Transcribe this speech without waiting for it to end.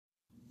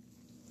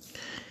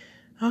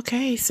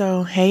Okay,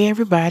 so hey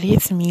everybody,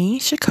 it's me,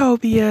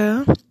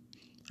 Shakobia.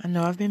 I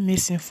know I've been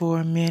missing for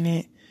a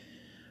minute.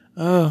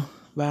 Oh,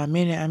 by a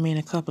minute I mean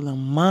a couple of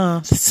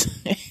months.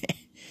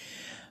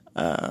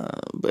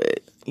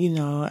 But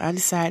I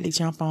decided to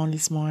jump on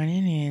this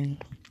morning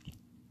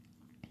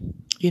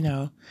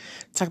and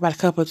talk about a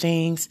couple of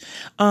things.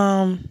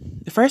 The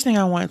first thing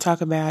I want to talk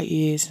about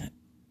is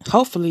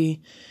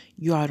hopefully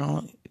you all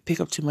don't pick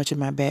up too much of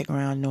my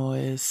background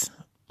noise.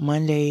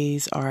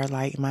 Mondays are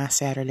like my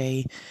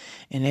Saturday,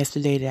 and that's the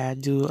day that I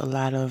do a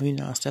lot of,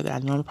 stuff that I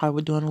normally probably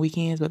would do on the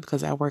weekends, but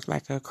because I work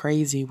like a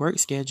crazy work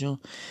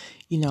schedule,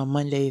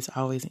 Mondays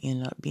always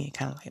end up being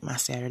kind of like my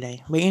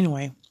Saturday. But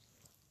anyway,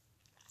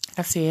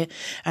 I said,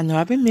 I know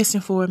I've been missing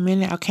for a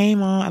minute.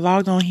 I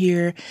logged on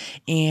here,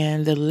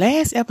 and the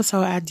last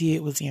episode I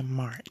did was in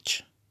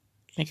March.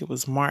 I think it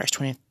was March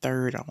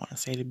 23rd, I want to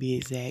say to be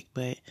exact,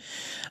 but,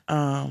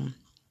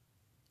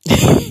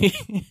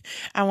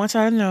 I want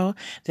y'all to know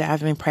that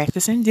I've been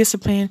practicing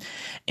discipline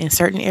in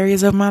certain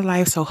areas of my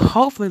life. So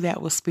hopefully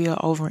that will spill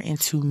over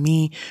into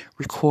me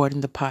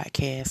recording the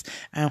podcast.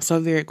 I'm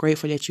so very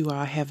grateful that you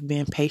all have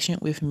been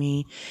patient with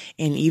me.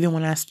 And even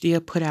when I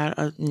still put out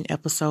an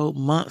episode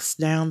months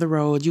down the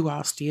road, you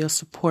all still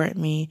support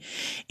me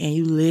and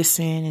you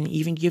listen and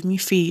even give me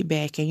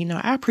feedback. And,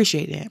 I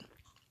appreciate that.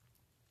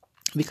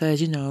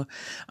 Because, you all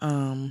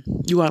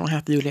don't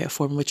have to do that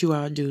for me, but you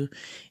all do.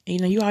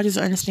 And, you all just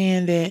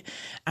understand that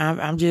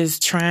I'm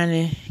just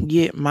trying to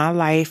get my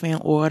life in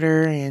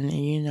order and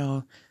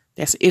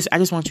I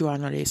just want you all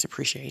to know that it's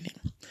appreciated.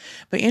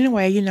 But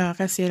anyway,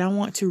 like I said, I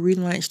want to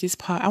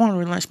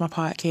relaunch my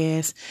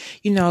podcast,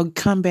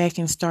 come back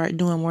and start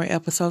doing more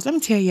episodes. Let me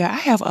tell you, I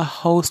have a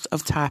host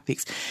of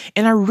topics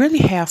and I really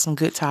have some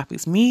good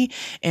topics. Me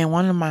and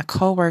one of my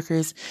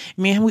coworkers,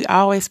 man, we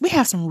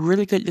have some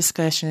really good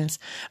discussions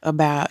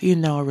about,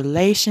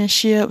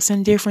 relationships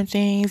and different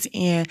things.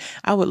 And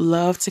I would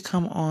love to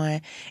come on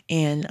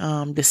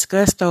and,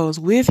 discuss those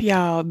with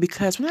y'all,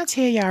 because when I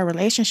tell y'all,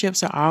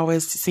 relationships are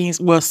always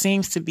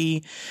seems to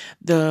be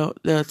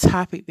the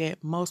topic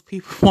that most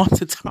people want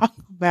to talk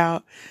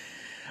about.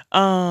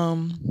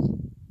 I'm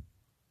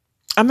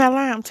not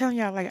lying. I'm telling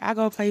y'all, like, I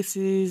go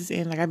places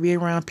and like I be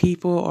around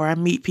people or I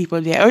meet people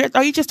or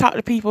you just talk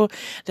to people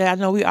that I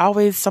know we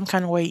always some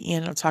kind of way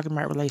end up talking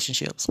about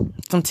relationships. So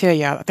I'm telling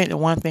y'all, I think the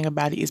one thing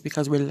about it is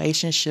because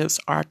relationships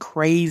are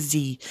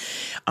crazy.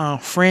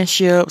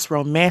 Friendships,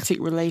 romantic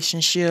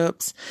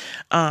relationships,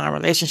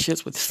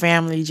 relationships with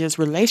family, just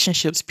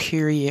relationships,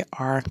 period,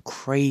 are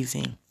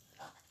crazy.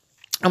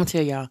 I'm gonna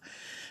tell y'all,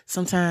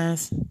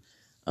 sometimes,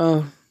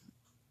 the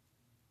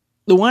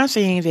one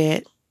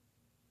thing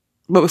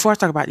but before I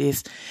talk about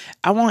this,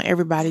 I want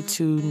everybody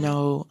to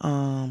know,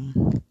 I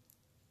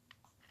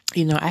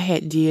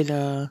had did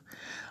a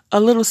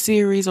little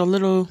series or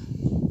little,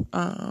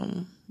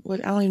 I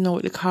don't even know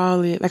what to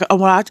call it. Like, I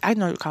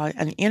know what to call it,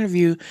 an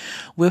interview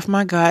with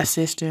my god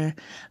sister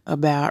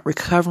about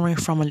recovering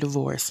from a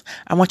divorce.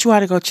 I want you all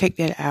to go check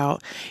that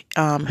out.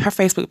 Her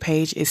Facebook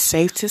page is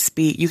Safe to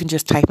Speak. You can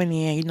just type it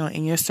in,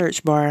 in your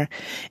search bar,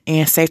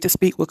 and Safe to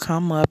Speak will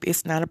come up.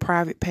 It's not a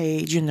private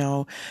page, and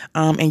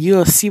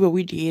you'll see what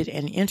we did,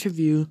 an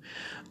interview,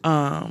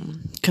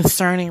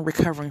 concerning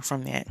recovering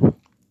from that.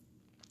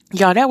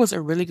 Y'all, that was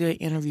a really good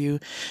interview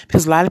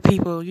because a lot of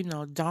people,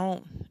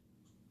 don't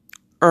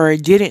or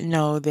didn't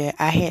know that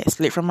I had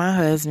split from my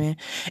husband.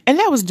 And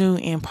that was due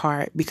in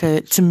part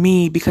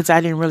because I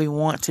didn't really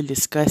want to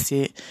discuss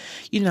it.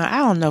 I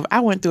don't know. I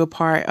went through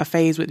a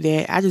phase with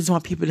that. I just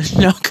want people to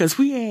know because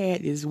we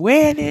had this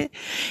wedding.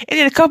 And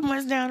then a couple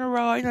months down the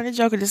road, the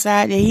joker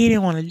decided that he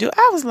didn't want to do it.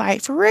 I was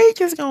like, for real, you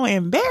just going to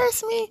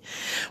embarrass me?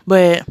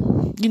 But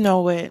you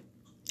know what?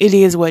 It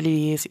is what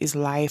it is. It's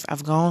life.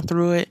 I've gone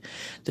through it.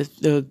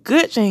 The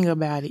good thing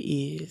about it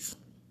is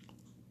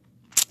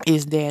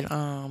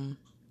that,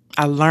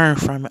 I learned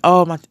from it.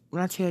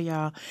 When I tell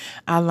y'all,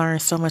 I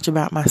learned so much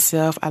about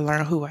myself. I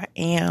learned who I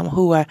am,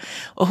 who I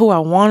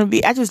want to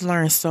be. I just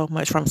learned so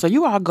much from it. So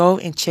you all go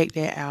and check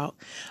that out.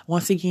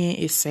 Once again,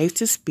 it's Safe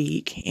to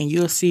Speak, and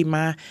you'll see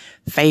my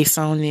face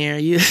on there.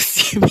 You'll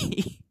see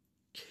me,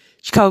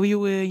 Jacoby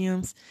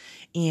Williams,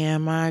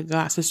 and my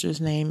god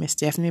sister's name is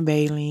Stephanie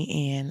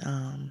Bailey,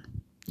 and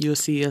you'll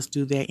see us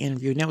do that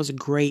interview. And that was a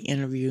great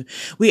interview.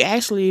 We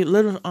actually a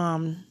little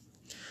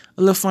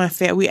fun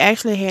fact, we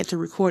actually had to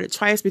record it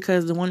twice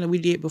because the one that we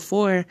did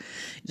before,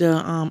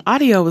 the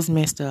audio was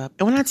messed up.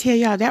 And when I tell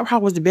y'all, that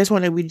probably was the best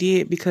one that we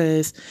did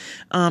because,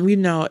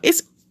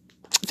 it's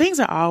things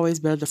are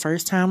always better the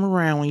first time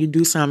around when you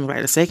do something.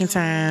 Like the second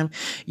time,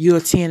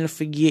 you'll tend to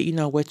forget,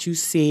 what you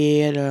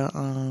said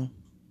or,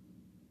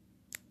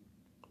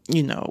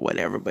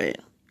 whatever. But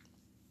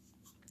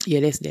yeah,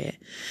 that's that.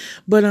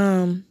 But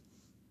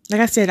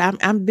like I said,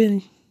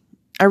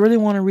 I really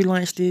want to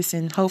relaunch this,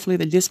 and hopefully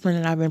the discipline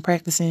that I've been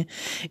practicing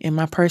in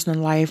my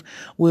personal life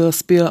will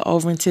spill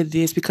over into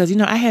this, because,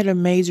 I had a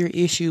major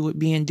issue with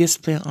being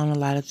disciplined on a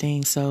lot of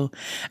things. So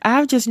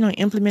I've just,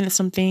 implemented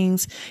some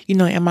things,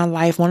 in my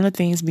life. One of the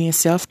things being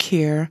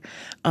self-care.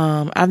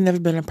 I've never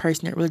been a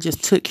person that really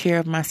just took care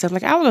of myself.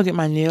 Like, I would go get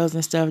my nails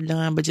and stuff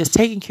done, but just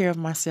taking care of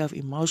myself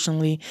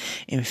emotionally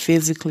and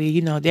physically,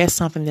 that's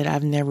something that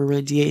I've never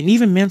really did. And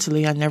even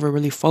mentally, I never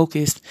really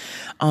focused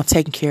on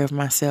taking care of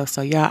myself.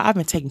 So y'all, I've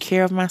been taking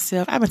care of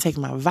myself. I've been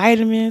taking my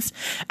vitamins.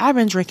 I've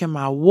been drinking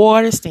my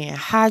water, staying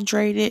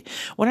hydrated.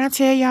 When I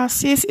tell y'all,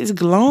 sis is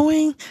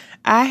glowing,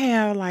 I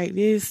have like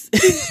this,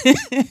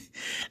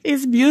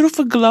 this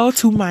beautiful glow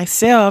to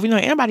myself.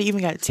 Anybody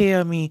even got to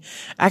tell me,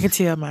 I can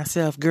tell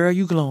myself, girl,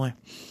 you glowing.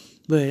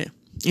 But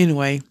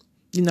anyway,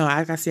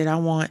 like I said, I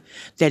want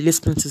that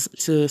discipline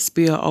to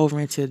spill over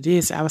into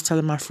this. I was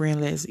telling my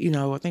friend, I think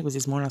it was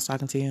this morning I was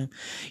talking to him,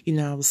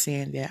 I was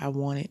saying that I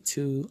wanted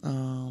to,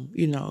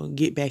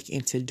 get back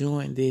into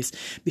doing this,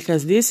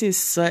 because this is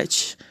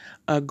such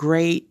a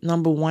great,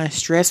 number one,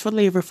 stress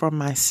reliever for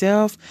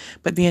myself,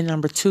 but then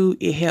number two,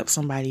 it helps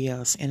somebody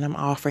else, and I'm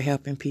all for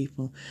helping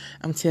people.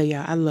 I'm telling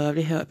y'all, I love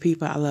to help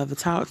people. I love to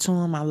talk to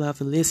them. I love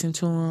to listen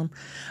to them.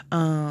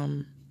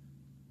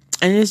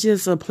 And it's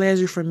just a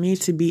pleasure for me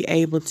to be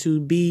able to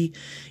be,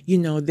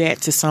 that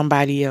to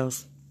somebody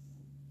else.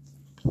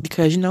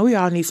 Because, we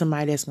all need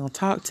somebody that's going to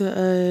talk to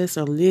us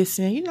or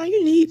listen. You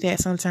need that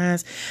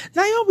sometimes.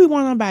 Now, you don't be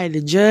wanting nobody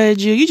to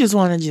judge you. You just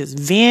want to just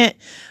vent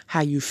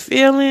how you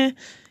feeling,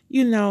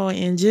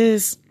 and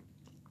just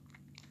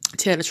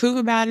tell the truth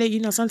about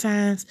it.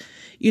 Sometimes,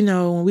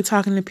 when we're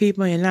talking to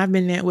people, and I've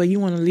been that way,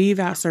 you want to leave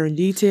out certain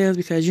details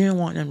because you don't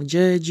want them to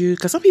judge you.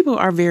 Because some people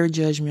are very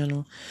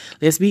judgmental.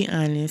 Let's be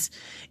honest.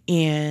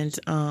 And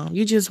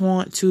you just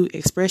want to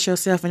express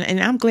yourself. And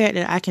I'm glad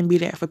that I can be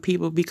that for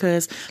people,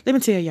 because let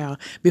me tell y'all,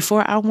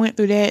 before I went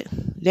through that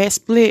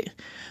split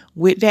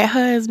with that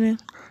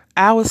husband,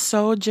 I was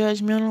so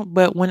judgmental.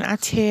 But when I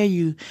tell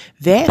you,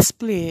 that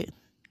split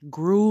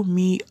grew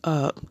me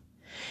up,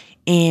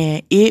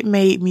 and it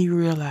made me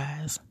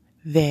realize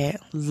that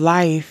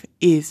life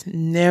is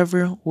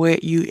never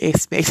what you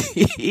expect.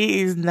 It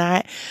is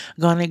not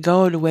going to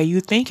go the way you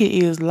think it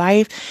is.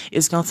 Life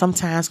is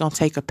sometimes going to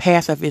take a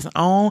path of its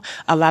own.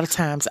 A lot of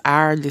times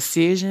our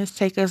decisions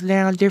take us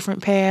down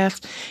different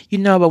paths,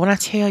 but when I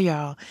tell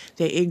y'all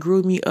that it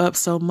grew me up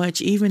so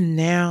much, even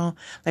now,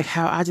 like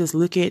how I just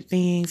look at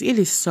things, it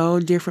is so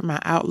different. My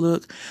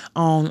outlook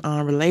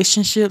on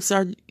relationships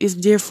is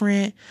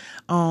different.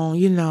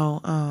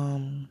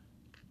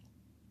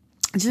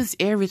 Just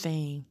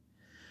everything.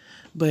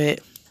 But,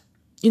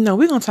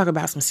 we're going to talk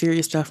about some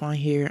serious stuff on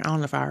here. I don't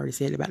know if I already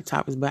said about the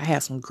topics, but I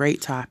have some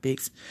great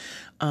topics.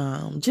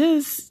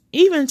 Just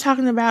even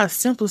talking about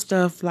simple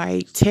stuff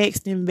like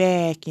texting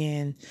back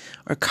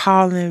or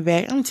calling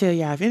back. I'm going to tell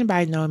y'all, if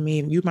anybody know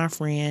me, you my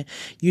friend,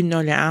 you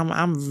know that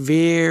I'm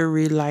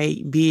very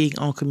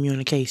big on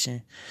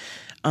communication.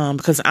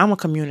 Because I'm a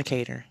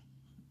communicator.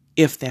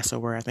 If that's a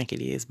word, I think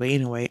it is. But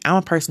anyway, I'm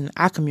a person,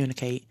 I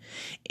communicate.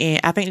 And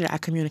I think that I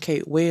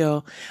communicate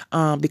well,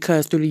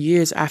 because through the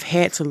years, I've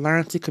had to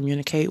learn to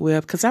communicate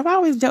well, because I've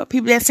always dealt with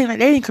people that seem like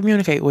they didn't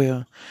communicate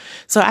well.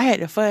 So I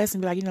had to fuss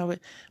and be like, what,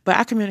 but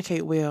I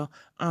communicate well.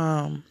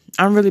 I'm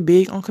really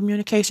big on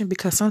communication,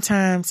 because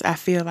sometimes I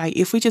feel like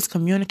if we just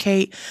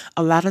communicate,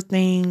 a lot of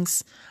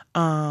things,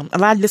 a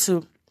lot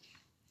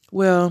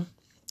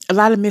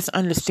of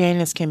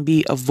misunderstandings can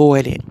be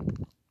avoided.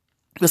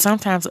 But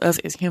sometimes us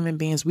as human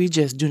beings, we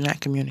just do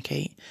not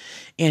communicate.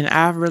 And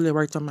I've really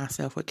worked on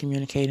myself with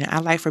communicating. I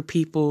like for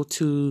people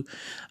to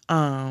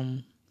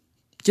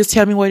just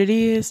tell me what it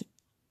is.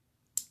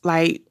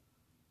 Like,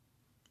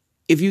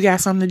 if you got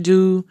something to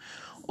do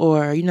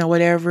or,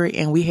 whatever,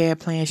 and we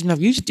had plans,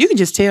 you can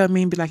just tell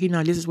me and be like,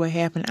 this is what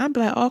happened. I'd be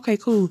like, okay,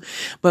 cool.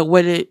 But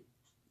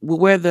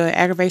where the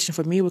aggravation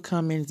for me would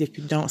come in is if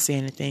you don't say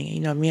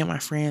anything. Me and one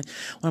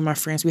of my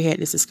friends, we had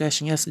this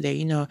discussion yesterday,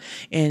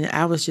 and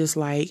I was just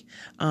like,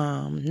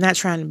 not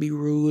trying to be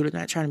rude or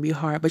not trying to be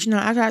hard, but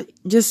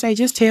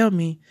just tell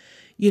me,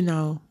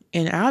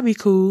 and I'll be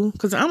cool,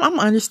 because I'm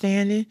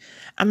understanding.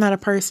 I'm not a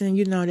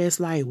person, that's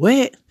like,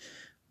 what?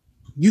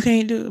 You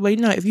can't do it. But,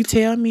 if you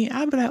tell me,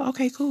 I'll be like,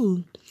 okay,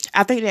 cool.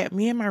 I think that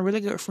me and my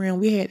really good friend,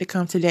 we had to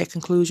come to that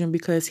conclusion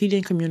because he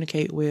didn't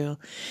communicate well.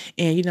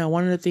 And,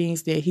 one of the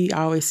things that he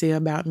always said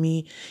about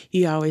me,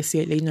 he always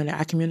said that, that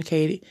I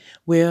communicated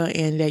well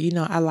and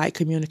that, I like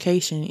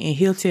communication. And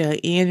he'll tell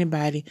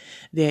anybody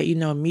that,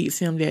 meets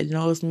him, that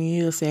knows me,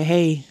 he'll say,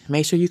 hey,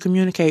 make sure you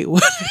communicate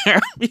well,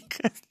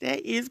 because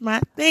that is my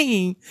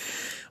thing.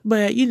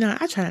 But,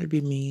 I try not to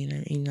be mean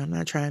or, I'm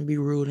not trying to be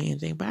rude or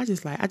anything, but I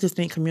just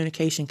think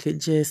communication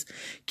could just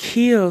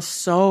kill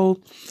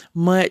so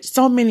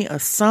many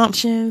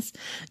assumptions.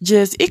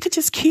 It could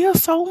just kill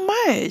so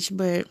much,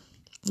 but,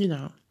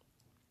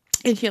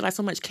 it kill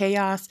so much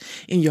chaos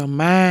in your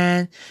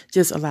mind,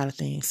 just a lot of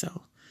things.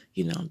 So,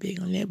 I'm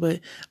big on that, but,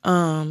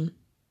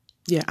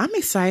 yeah, I'm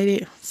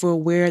excited for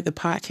where the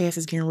podcast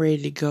is getting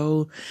ready to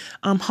go.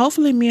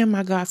 Hopefully me and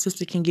my god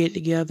sister can get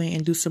together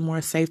and do some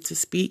more safe to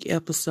speak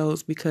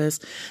episodes, because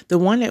the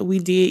one that we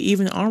did,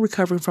 even on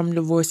recovering from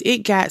divorce, it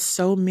got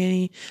so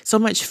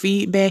much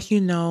feedback,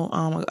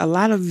 a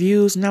lot of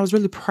views, and I was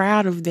really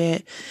proud of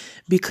that,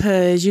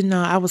 because,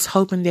 I was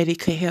hoping that it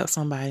could help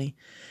somebody.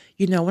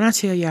 When I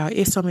tell y'all,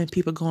 it's so many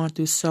people going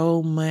through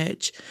so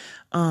much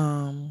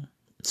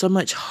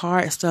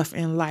hard stuff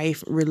in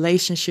life,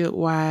 relationship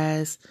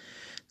wise,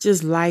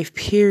 just life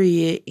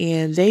period,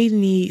 and they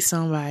need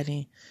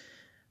somebody.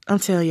 I'm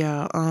telling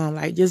y'all,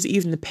 like just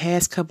even the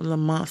past couple of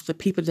months, the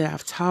people that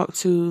I've talked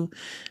to,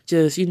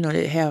 just,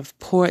 that have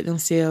poured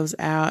themselves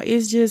out.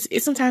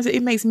 Sometimes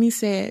it makes me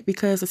sad,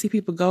 because I see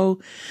people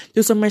go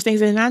through so much things,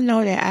 and I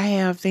know that I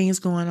have things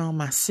going on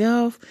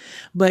myself,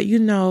 but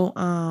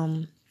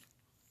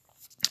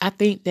I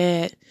think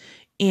that,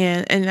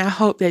 and I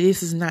hope that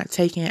this is not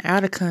taken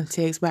out of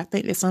context, but I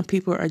think that some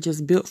people are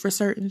just built for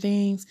certain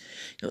things.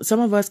 Some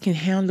of us can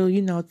handle,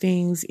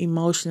 things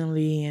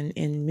emotionally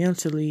and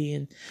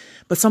mentally,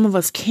 but some of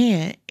us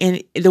can't.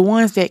 And the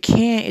ones that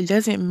can, it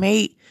doesn't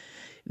make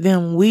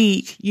them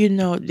weak.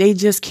 They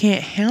just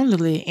can't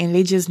handle it, and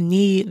they just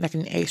need like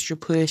an extra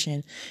push.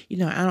 And,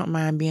 I don't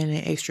mind being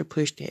an extra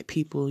push that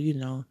people,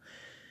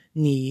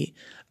 need.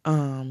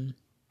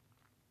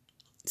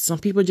 Some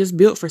people just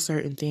built for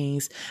certain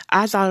things.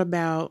 I thought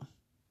about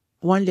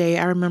one day,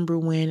 I remember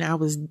when I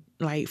was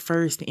like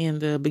first in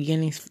the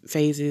beginning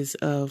phases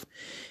of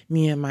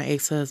me and my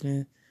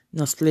ex-husband,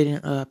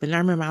 splitting up. And I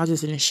remember I was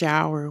just in the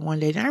shower one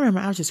day, and I remember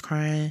I was just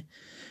crying,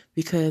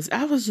 because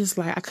I was just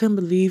like, I couldn't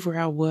believe where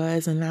I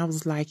was. And I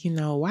was like,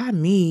 why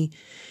me?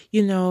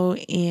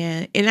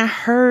 And I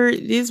heard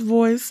this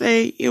voice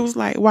say, it was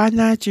like, why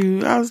not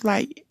you? I was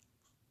like,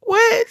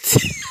 what?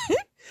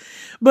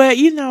 But,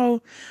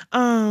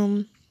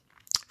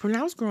 when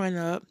I was growing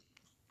up,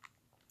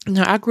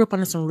 I grew up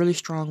under some really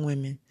strong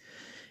women.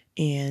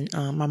 And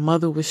my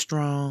mother was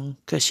strong,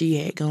 because she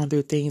had gone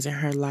through things in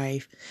her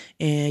life.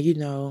 And,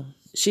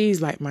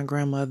 she's like my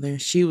grandmother.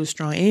 She was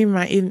strong.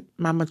 Even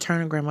my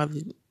maternal grandmother,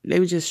 they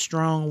were just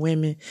strong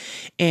women.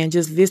 And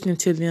just listening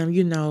to them,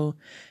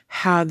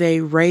 how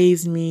they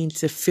raised me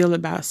to feel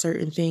about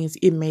certain things,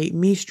 it made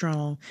me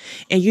strong.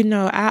 And,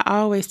 I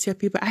always tell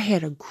people I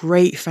had a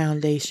great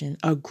foundation.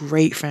 My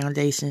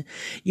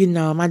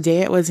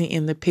dad wasn't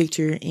in the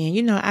picture,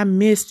 and, I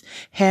missed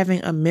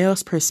having a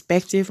male's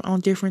perspective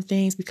on different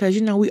things, because,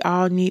 we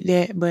all need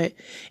that. But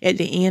at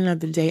the end of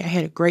the day, I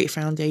had a great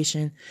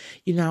foundation.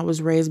 I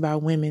was raised by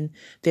women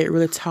that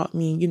really taught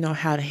me,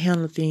 how to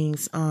handle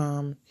things.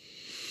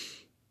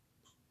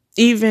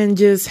 Even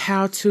just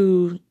how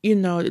to,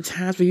 the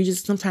times where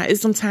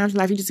sometimes in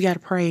life you just got to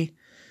pray.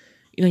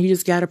 You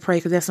just got to pray,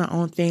 because that's the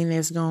only thing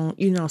that's going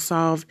to,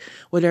 solve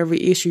whatever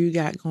issue you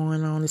got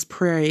going on is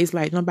prayer. It's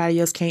like nobody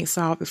else can't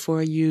solve it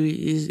for you.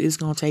 It's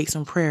going to take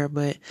some prayer.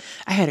 But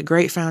I had a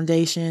great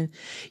foundation.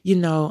 I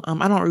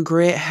don't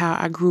regret how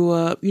I grew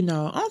up. The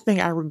only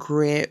thing I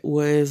regret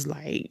was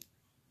like,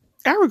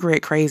 I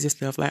regret crazy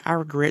stuff. Like I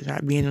regret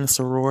not being in a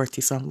sorority,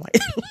 something like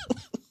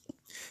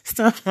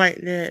stuff like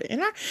that.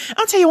 And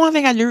I'll tell you one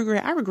thing I do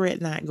regret. I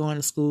regret not going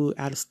to school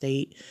out of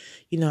state.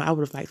 I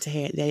would have liked to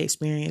have that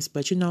experience.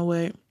 But you know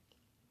what?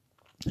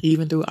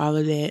 Even through all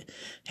of that,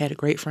 had a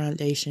great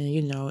foundation,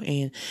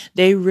 and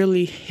they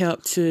really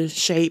helped to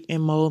shape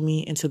and mold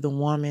me into the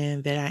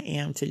woman that I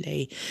am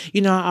today.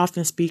 I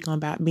often speak on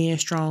about being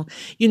strong.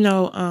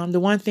 The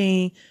one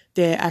thing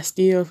that I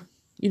still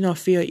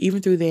feel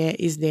even through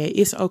that is that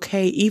it's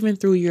okay, even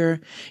through your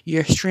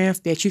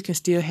strength, that you can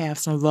still have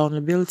some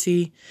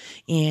vulnerability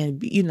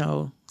and,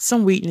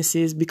 some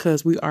weaknesses,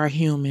 because we are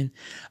human.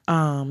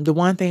 The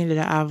one thing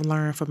that I've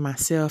learned for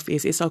myself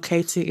is it's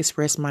okay to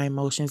express my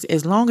emotions,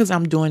 as long as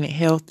I'm doing it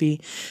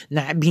healthy,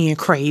 not being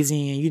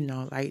crazy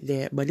and, like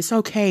that. But it's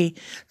okay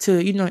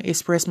to,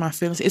 express my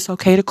feelings. It's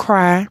okay to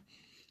cry.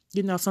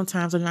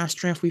 Sometimes in our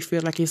strength, we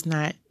feel like it's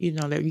not,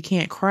 that you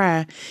can't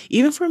cry.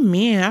 Even for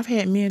men, I've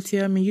had men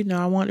tell me,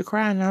 I wanted to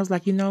cry. And I was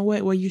like, you know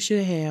what? Well, you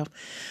should have.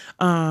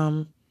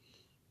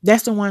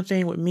 That's the one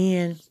thing with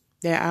men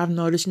that I've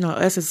noticed,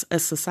 us as a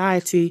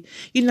society,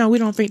 we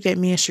don't think that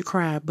men should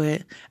cry.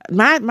 But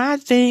my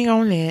thing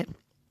on that,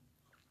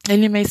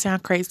 and it may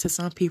sound crazy to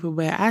some people,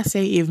 but I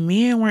say if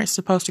men weren't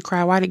supposed to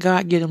cry, why did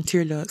God give them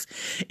tear ducts?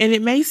 And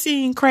it may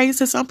seem crazy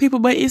to some people,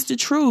 but it's the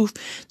truth.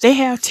 They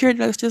have tear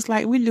ducts just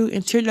like we do,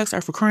 and tear ducts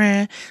are for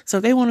crying. So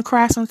if they want to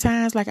cry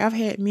sometimes, like I've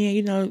had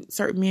men,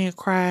 certain men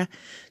cry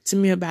to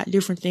me about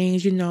different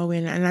things,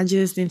 and I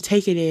just didn't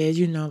take it as,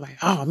 like,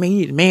 oh man,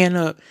 you need to man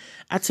up.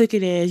 I took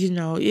it as,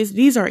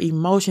 these are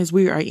emotions.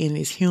 We are in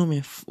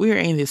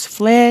this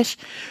flesh.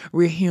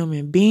 We're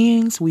human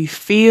beings. We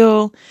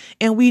feel,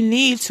 and we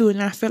need to.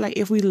 And I feel like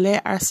if we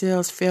let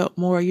ourselves feel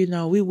more,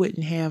 we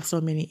wouldn't have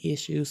so many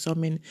issues,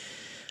 the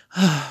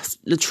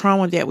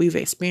trauma that we've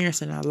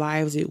experienced in our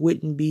lives. It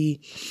wouldn't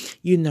be,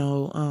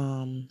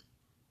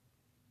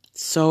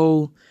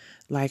 so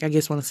like, I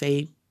just want to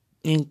say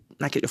in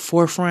like at the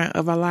forefront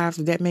of our lives,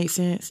 if that makes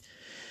sense.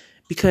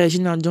 Because,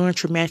 during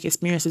traumatic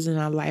experiences in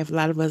our life, a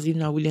lot of us, we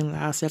didn't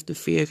allow ourselves to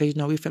feel because,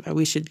 we felt like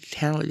we should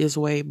handle it this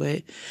way.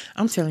 But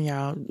I'm telling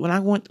y'all, when I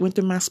went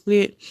through my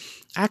split,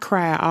 I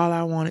cried all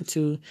I wanted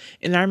to.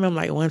 And I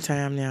remember like one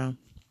time now,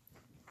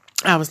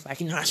 I was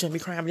like, I shouldn't be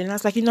crying. But then I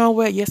was like, you know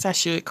what? Yes, I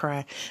should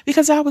cry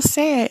because I was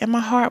sad and my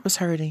heart was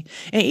hurting.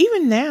 And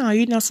even now,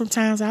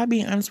 sometimes I'll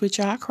be honest with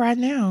y'all, I cry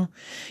now,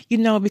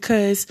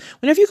 because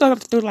whenever you go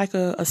through like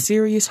a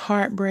serious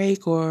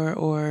heartbreak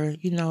or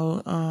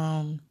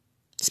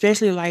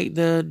especially like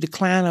the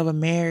decline of a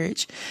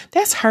marriage,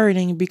 that's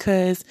hurting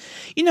because,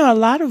 a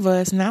lot of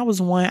us, and I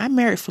was one, I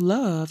married for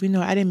love.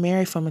 I didn't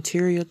marry for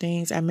material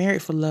things. I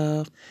married for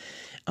love.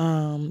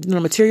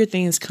 Material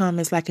things come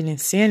as like an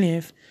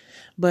incentive.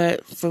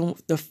 But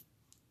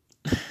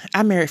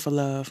I married for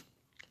love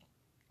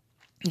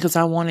because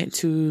I wanted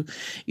to,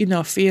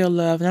 feel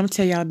love. And I'm going to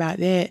tell y'all about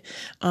that,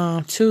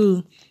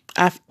 too.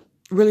 I've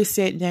really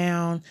sat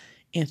down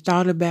and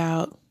thought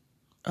about,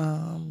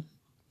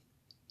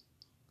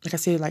 like I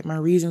said, like my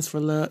reasons for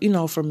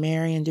love, for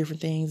marrying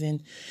different things.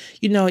 And,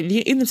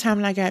 even the time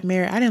when I got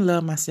married, I didn't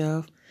love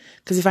myself.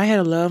 Because if I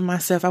had loved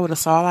myself, I would have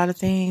saw a lot of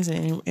things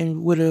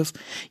and would have,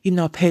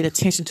 paid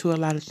attention to a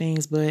lot of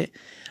things. But,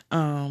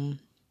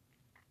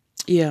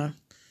 yeah.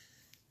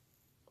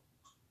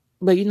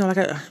 But,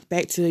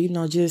 back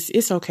to, just,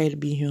 it's okay to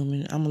be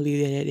human. I'm going to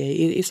leave that at that.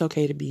 It's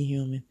okay to be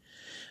human.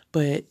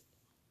 But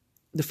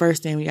the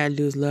first thing we got to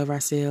do is love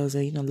ourselves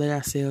and, let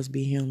ourselves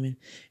be human.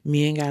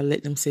 Men got to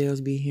let themselves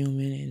be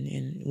human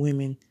and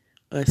women,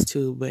 us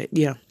too. But,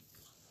 yeah.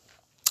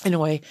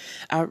 Anyway,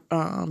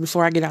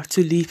 before I get off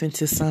too deep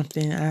into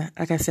something,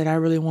 like I said, I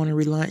really want to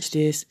relaunch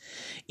this,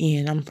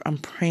 and I'm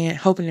praying,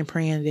 hoping and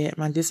praying that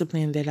my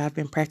discipline that I've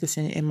been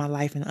practicing in my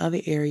life in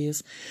other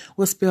areas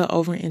will spill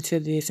over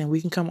into this, and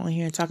we can come on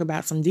here and talk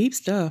about some deep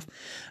stuff.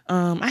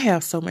 I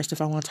have so much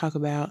stuff I want to talk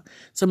about,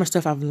 so much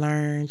stuff I've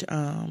learned.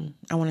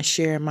 I want to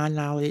share my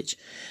knowledge.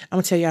 I'm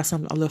gonna tell y'all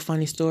a little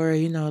funny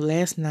story.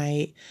 Last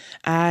night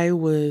I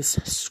was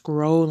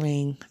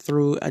scrolling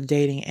through a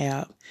dating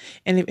app.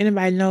 And if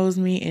anybody knows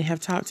me and have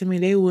talked to me,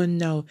 they will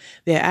know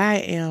that I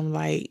am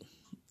like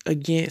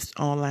against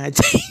online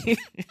dating.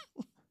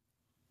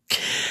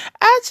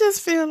 I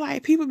just feel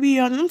like people be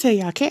on. Let me tell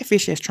y'all,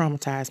 Catfish has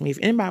traumatized me. If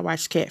anybody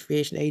watches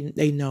Catfish,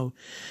 they know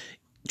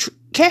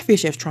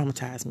Catfish has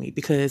traumatized me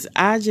because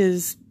I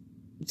just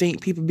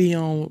think people be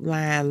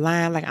online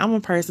lying. Like I'm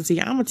a person.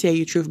 See, I'm gonna tell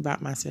you the truth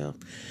about myself,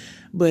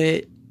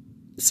 but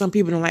some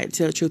people don't like to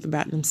tell the truth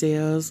about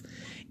themselves.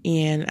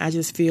 And I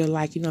just feel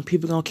like,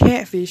 people gonna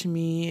catfish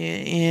me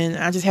and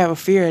I just have a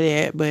fear of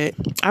that. But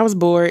I was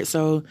bored.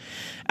 So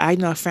I,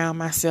 found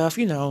myself,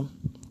 scrolling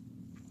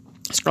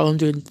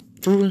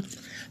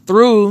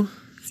through,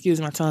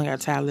 excuse my tongue,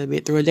 got tired a little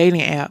bit, through a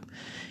dating app.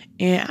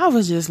 And I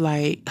was just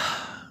like,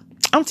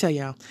 I'm telling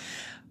y'all,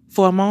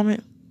 for a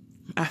moment,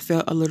 I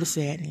felt a little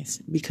sadness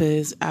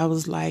because I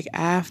was like,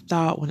 I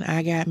thought when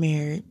I got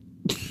married,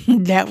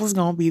 that was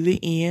going to be the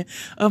end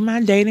of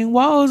my dating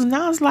woes. And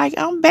I was like,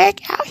 I'm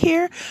back out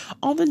here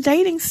on the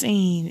dating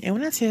scene. And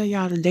when I tell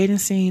y'all the dating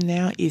scene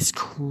now is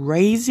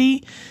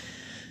crazy,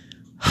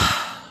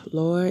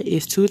 Lord,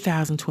 it's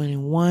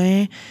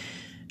 2021.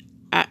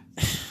 I'm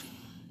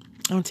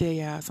going to tell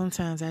y'all,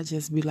 sometimes I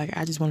just be like,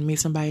 I just want to meet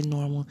somebody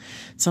normal,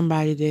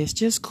 somebody that's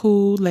just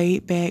cool,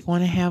 laid back,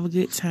 want to have a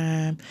good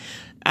time.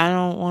 I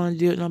don't want to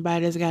deal with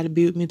nobody that's got to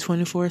be with me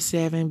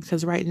 24/7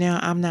 because right now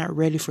I'm not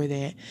ready for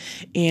that.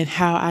 And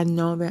how I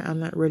know that I'm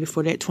not ready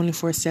for that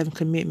 24/7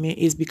 commitment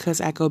is because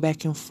I go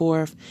back and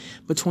forth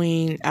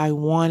between I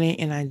want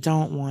it and I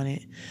don't want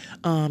it.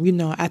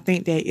 I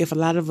think that if a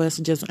lot of us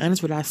are just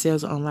honest with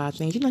ourselves on a lot of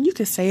things, you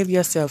could save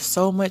yourself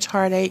so much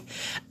heartache.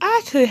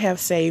 I could have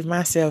saved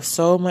myself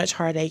so much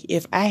heartache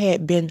if I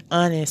had been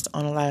honest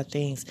on a lot of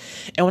things.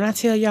 And when I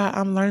tell y'all,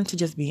 I'm learning to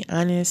just be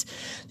honest,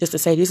 just to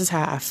say this is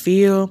how I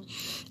feel.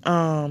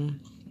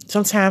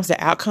 Sometimes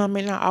the outcome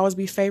may not always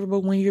be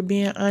favorable when you're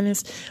being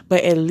honest,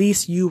 but at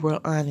least you were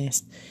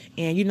honest.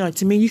 And,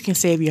 to me, you can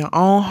save your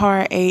own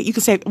heartache. You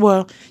can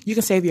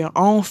save your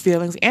own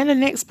feelings and the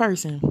next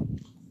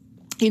person.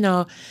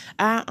 I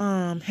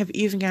have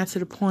even gotten to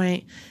the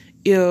point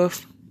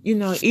if,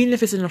 even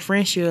if it's in a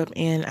friendship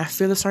and I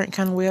feel a certain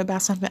kind of way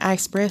about something, I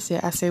express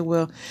it. I say,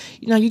 well,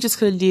 you just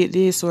could have did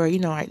this or,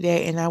 like that.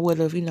 And I would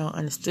have,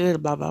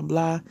 understood, blah, blah,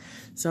 blah.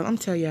 So I'm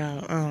telling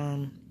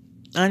y'all,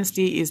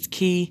 honesty is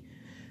key.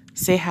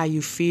 Say how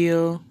you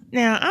feel.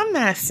 Now, I'm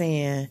not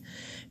saying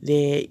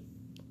that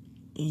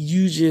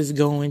you just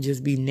go and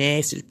just be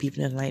nasty to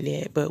people and like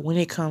that. But when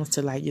it comes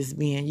to like just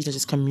being,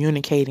 just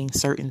communicating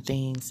certain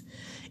things,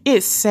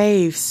 it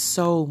saves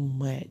so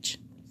much.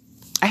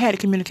 I had to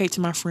communicate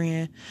to my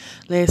friend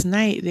last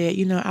night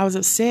that, I was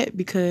upset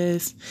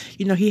because,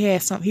 he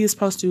had something, he was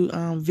supposed to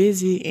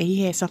visit and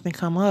he had something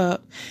come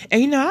up.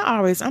 And,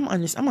 I'm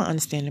an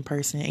understanding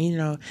person.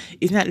 And,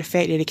 it's not the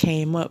fact that it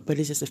came up, but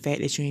it's just the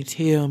fact that you didn't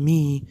tell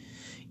me,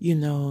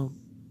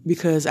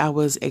 because I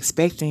was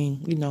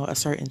expecting, a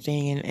certain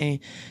thing. And,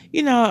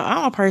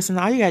 I'm a person,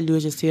 all you got to do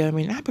is just tell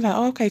me. And I'd be like,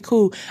 oh, okay,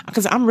 cool.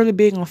 Because I'm really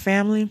big on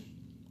family.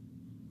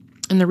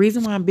 And the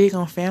reason why I'm big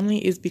on family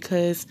is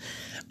because,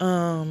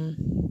 I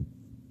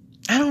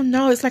don't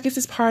know. It's like it's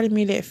this part of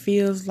me that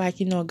feels like,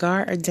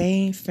 God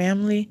ordained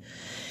family.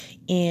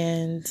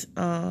 And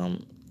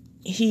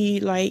he,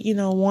 like,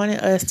 wanted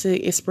us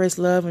to express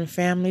love in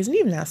families and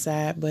even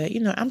outside. But,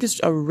 I'm just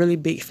a really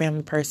big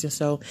family person.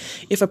 So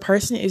if a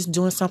person is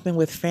doing something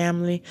with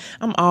family,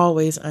 I'm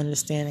always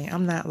understanding.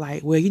 I'm not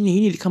like, well, you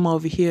need to come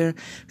over here.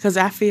 Because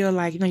I feel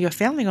like, your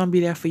family going to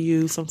be there for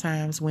you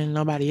sometimes when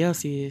nobody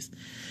else is.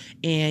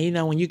 And,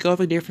 when you go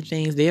through different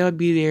things, they'll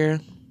be there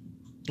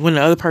when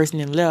the other person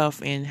then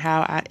left. And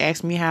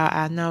asked me how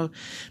I know,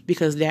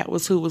 because that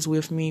was who was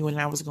with me when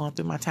I was going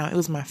through my time. It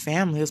was my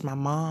family. It was my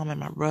mom and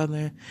my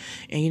brother.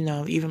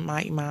 And, even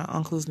my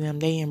uncles and them,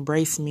 they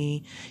embraced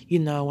me,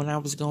 when I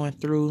was going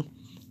through,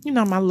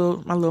 my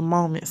little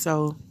moment.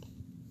 So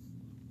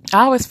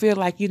I always feel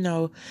like,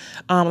 a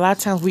lot of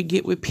times we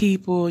get with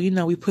people,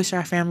 we push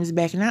our families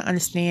back. And I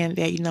understand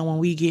that, when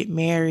we get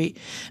married,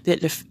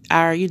 that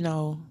our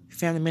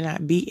family may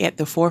not be at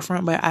the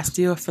forefront, but I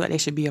still feel like they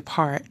should be a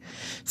part.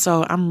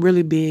 So I'm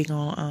really big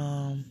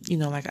on,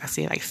 like I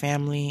said, like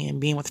family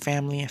and being with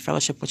family and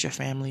fellowship with your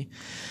family.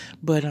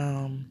 But,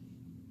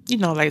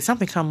 like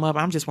something come up,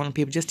 I'm just wanting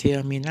people just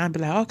tell me, and I'd be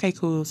like, okay,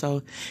 cool.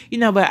 So,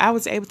 but I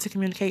was able to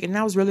communicate, and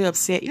I was really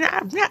upset.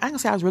 I'm not gonna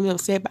say I was really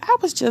upset, but I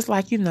was just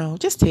like,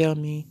 just tell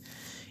me,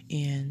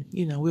 and,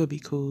 we'll be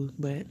cool.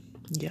 But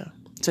yeah.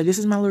 So this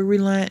is my little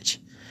relaunch.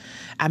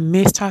 I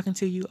miss talking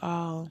to you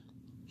all.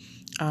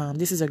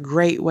 This is a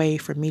great way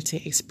for me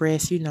to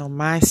express,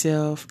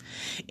 myself.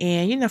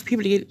 And, if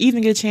people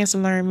even get a chance to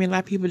learn me, a lot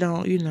of people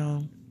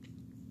don't,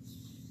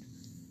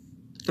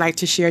 like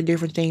to share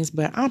different things.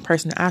 But I'm a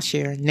person I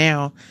share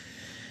now.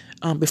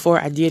 Before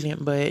I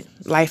didn't, but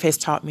life has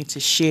taught me to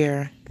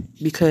share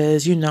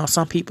because,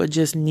 some people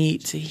just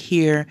need to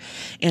hear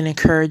an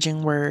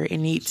encouraging word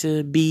and need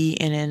to be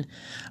in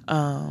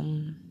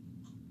an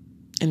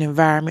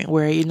environment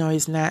where,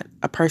 it's not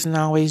a person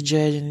always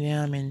judging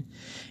them and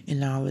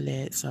all of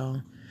that.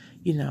 So,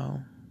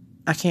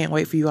 I can't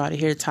wait for you all to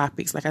hear the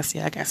topics. Like I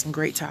said, I got some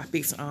great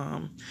topics.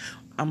 I'm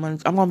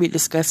gonna be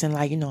discussing,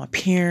 like,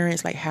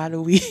 appearance, like how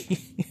do we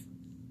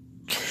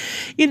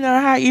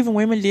how even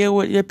women deal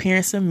with the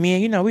appearance of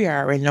men. We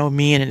already know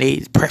men and their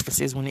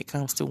preferences when it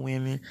comes to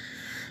women.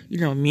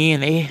 Men,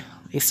 they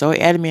so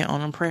adamant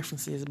on them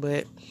preferences.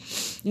 But,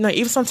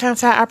 even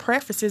sometimes how our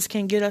preferences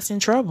can get us in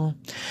trouble.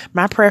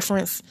 My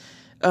preference,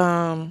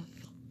 when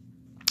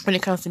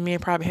it comes to men,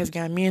 probably has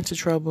gotten me into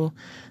trouble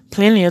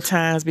plenty of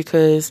times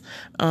because,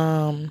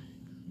 I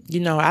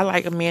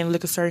like a man to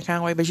look a certain kind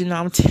of way. But,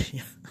 I'm telling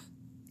you,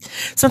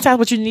 sometimes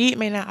what you need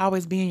may not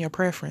always be in your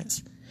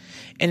preference.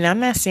 And I'm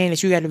not saying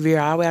that you got to veer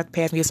all the way out the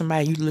path and get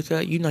somebody you look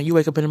up, you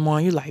wake up in the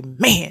morning, you're like,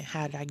 man,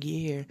 how did I get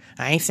here?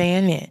 I ain't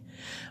saying that.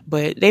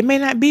 But they may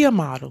not be a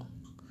model.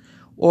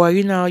 Or,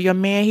 your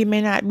man, he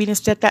may not be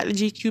stepped out the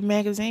GQ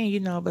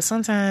magazine, but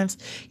sometimes,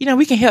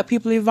 we can help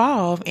people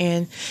evolve.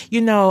 And,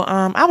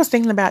 I was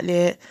thinking about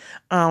that,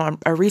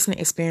 a recent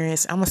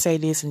experience. I'm going to say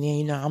this and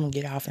then, I'm going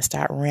to get off and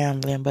start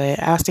rambling.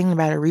 But I was thinking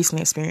about a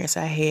recent experience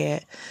I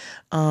had,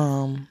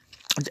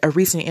 a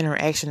recent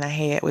interaction I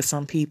had with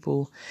some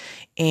people.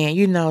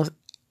 And,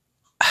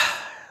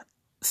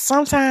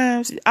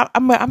 sometimes,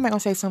 I'm not going to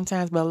say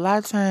sometimes, but a lot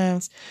of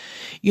times,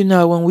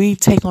 when we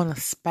take on a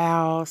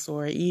spouse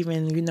or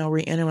even, we're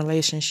in a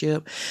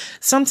relationship,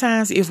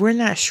 sometimes if we're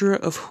not sure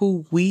of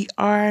who we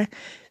are,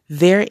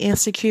 their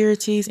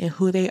insecurities and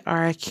who they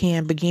are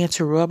can begin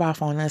to rub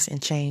off on us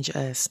and change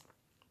us.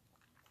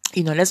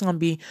 That's going to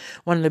be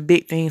one of the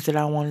big things that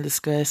I want to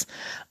discuss.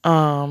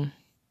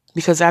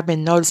 Because I've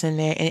been noticing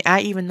that, and I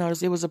even noticed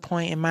there was a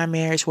point in my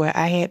marriage where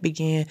I had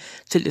begun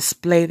to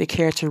display the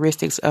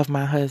characteristics of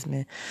my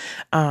husband.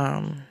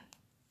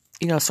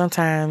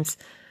 Sometimes,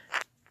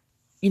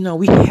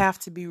 we have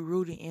to be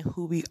rooted in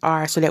who we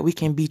are so that we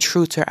can be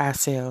true to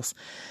ourselves.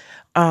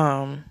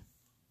 I'm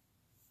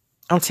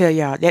telling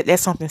y'all,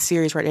 that's something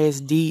serious right there. It's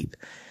deep.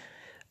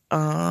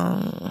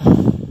 I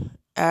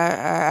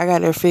got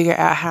to figure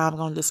out how I'm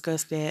going to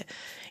discuss that.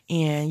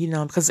 And,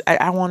 because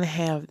I want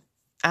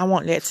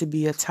that to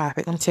be a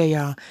topic. I'm telling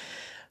y'all,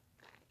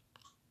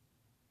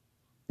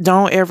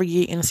 don't ever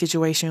get in a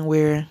situation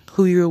where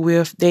who you're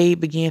with, they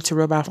begin to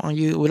rub off on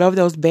you. Whatever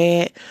those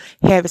bad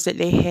habits that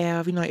they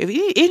have, even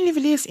if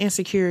it is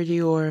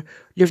insecurity or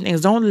different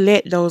things, don't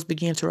let those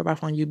begin to rub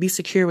off on you. Be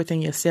secure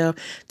within yourself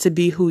to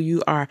be who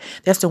you are.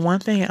 That's the one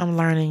thing I'm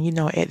learning,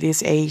 at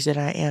this age that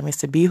I am, is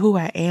to be who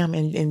I am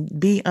and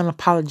be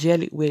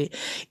unapologetic with it.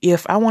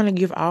 If I want to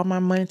give all my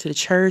money to the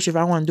church, if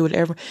I want to do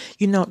whatever,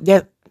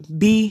 that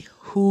be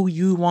who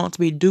you want to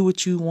be, do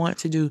what you want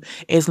to do,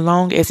 as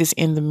long as it's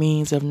in the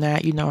means of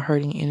not,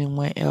 hurting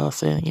anyone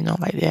else. And,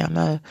 like that, I'm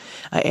not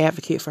an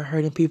advocate for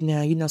hurting people.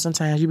 Now,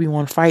 sometimes you be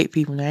want to fight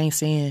people. Now, I ain't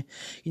saying,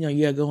 you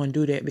gotta go and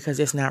do that because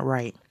that's not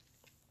right.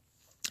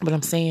 What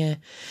I'm saying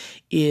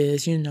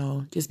is,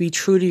 just be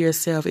true to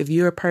yourself. If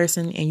you're a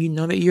person and you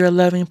know that you're a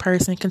loving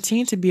person,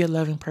 continue to be a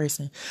loving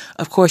person.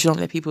 Of course, you don't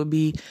let people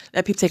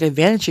take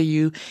advantage of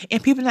you,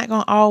 and people not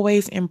going to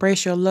always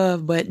embrace your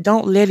love, but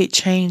don't let it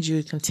change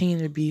you. Continue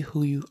to be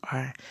who you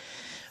are.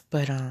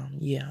 But,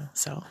 yeah,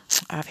 so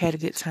I've had a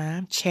good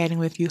time chatting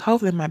with you.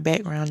 Hopefully my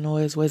background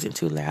noise wasn't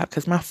too loud,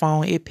 because my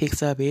phone, it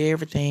picks up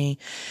everything,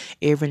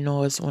 every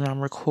noise when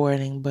I'm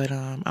recording. But,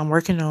 I'm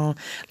working on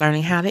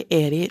learning how to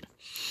edit.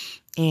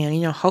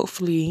 And,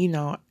 hopefully,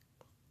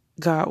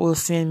 God will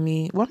send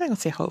me, well, I'm not going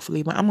to say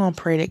hopefully, but I'm going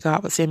to pray that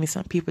God will send me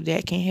some people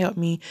that can help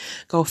me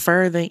go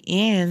further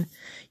in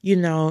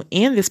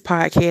this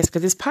podcast.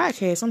 Because this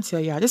podcast, I'm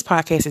telling y'all, this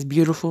podcast is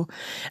beautiful.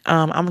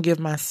 I'm going to give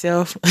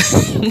myself,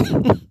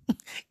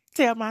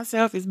 tell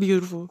myself it's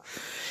beautiful,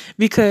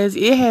 because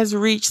it has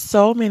reached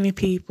so many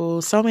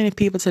people to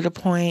the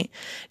point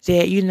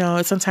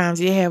that, sometimes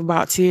they have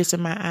brought tears to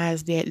my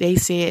eyes that they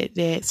said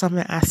that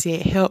something I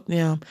said helped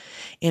them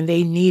and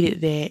they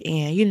needed that.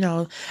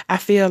 And, I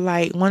feel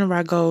like one of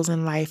our goals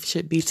in life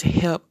should be to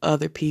help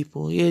other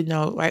people,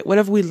 like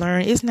whatever we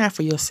learn, it's not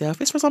for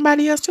yourself, it's for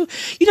somebody else too.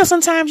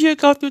 Sometimes you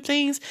go through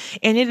things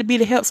and it'll be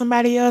to help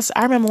somebody else.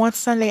 I remember one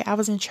Sunday I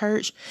was in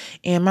church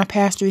and my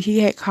pastor, he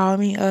had called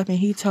me up and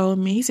he told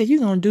me, he said, you're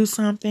going to do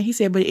something. He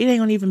said, but it ain't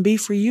going to even be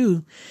for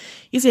you.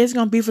 He said, it's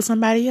going to be for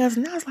somebody else.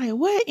 And I was like,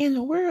 what in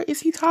the world is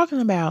he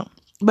talking about?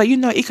 But,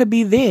 it could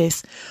be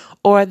this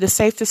or the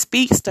Safe to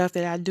Speak stuff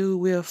that I do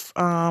with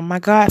my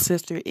god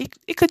sister.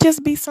 It could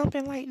just be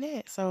something like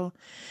that. So,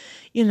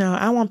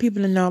 I want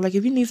people to know, like,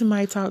 if you need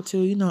somebody to talk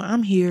to,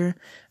 I'm here.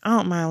 I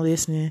don't mind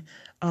listening.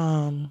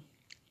 And,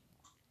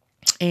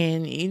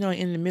 in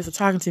the midst of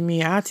talking to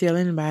me, I tell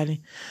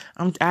anybody,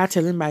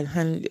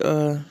 honey,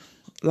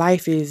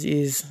 life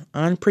is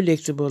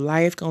unpredictable.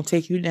 Life gonna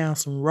take you down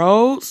some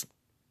roads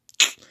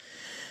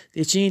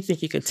that you didn't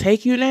think it could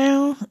take you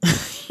down.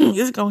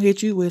 It's gonna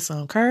hit you with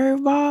some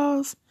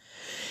curveballs.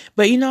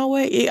 But you know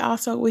what? It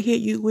also will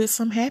hit you with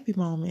some happy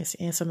moments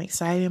and some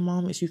exciting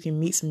moments. You can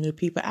meet some new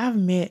people. I've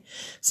met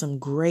some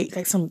great,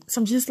 some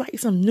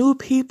new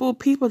people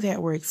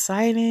that were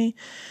exciting.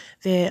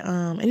 That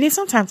and then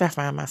sometimes I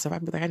find myself, I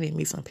be like, I need to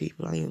meet some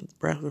people. I need a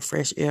breath of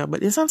fresh air.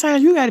 But then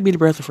sometimes you got to be the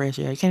breath of fresh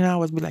air. You can't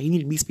always be like, you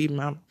need to meet people.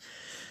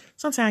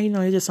 Sometimes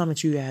it's just something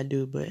that you gotta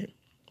do. But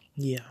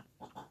yeah.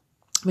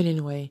 But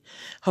anyway,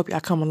 hope y'all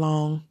come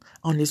along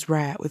on this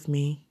ride with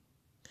me.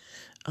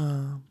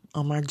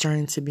 On my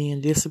journey to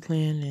being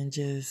disciplined and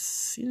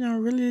just,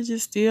 really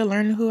just still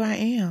learning who I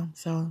am.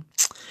 So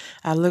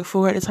I look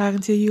forward to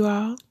talking to you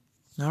all.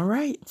 All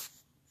right.